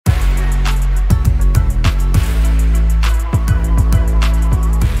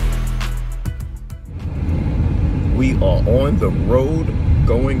are on the road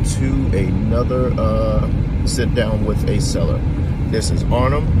going to another sit down with a seller. This is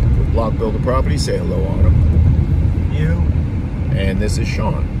Arnhem with Block Builder Properties. Say hello, Arnhem. You. And this is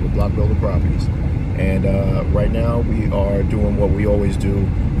Sean with Block Builder Properties. And right now we are doing what we always do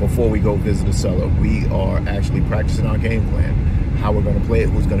before we go visit a seller. We are actually practicing our game plan, how we're going to play it,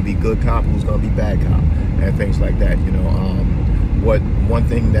 who's going to be good cop, who's going to be bad cop, and things like that. You know, one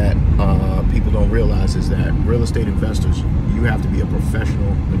thing that people don't realize is that real estate investors, you have to be a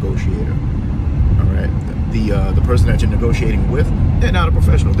professional negotiator. All right, the person that you're negotiating with, they're not a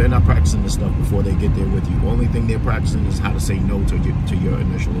professional. They're not practicing this stuff before they get there with you. The only thing they're practicing is how to say no to your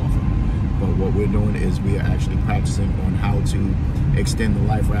initial offer. But what we're doing is we are actually practicing on how to extend the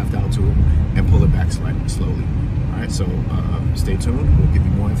life raft out to them and pull it back slowly. All right, so stay tuned. We'll give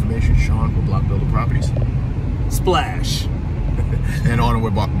you more information. Sean with Block Builder Properties. Splash. And on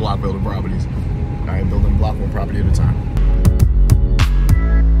with Block Builder Properties. All right, building block one property at a time.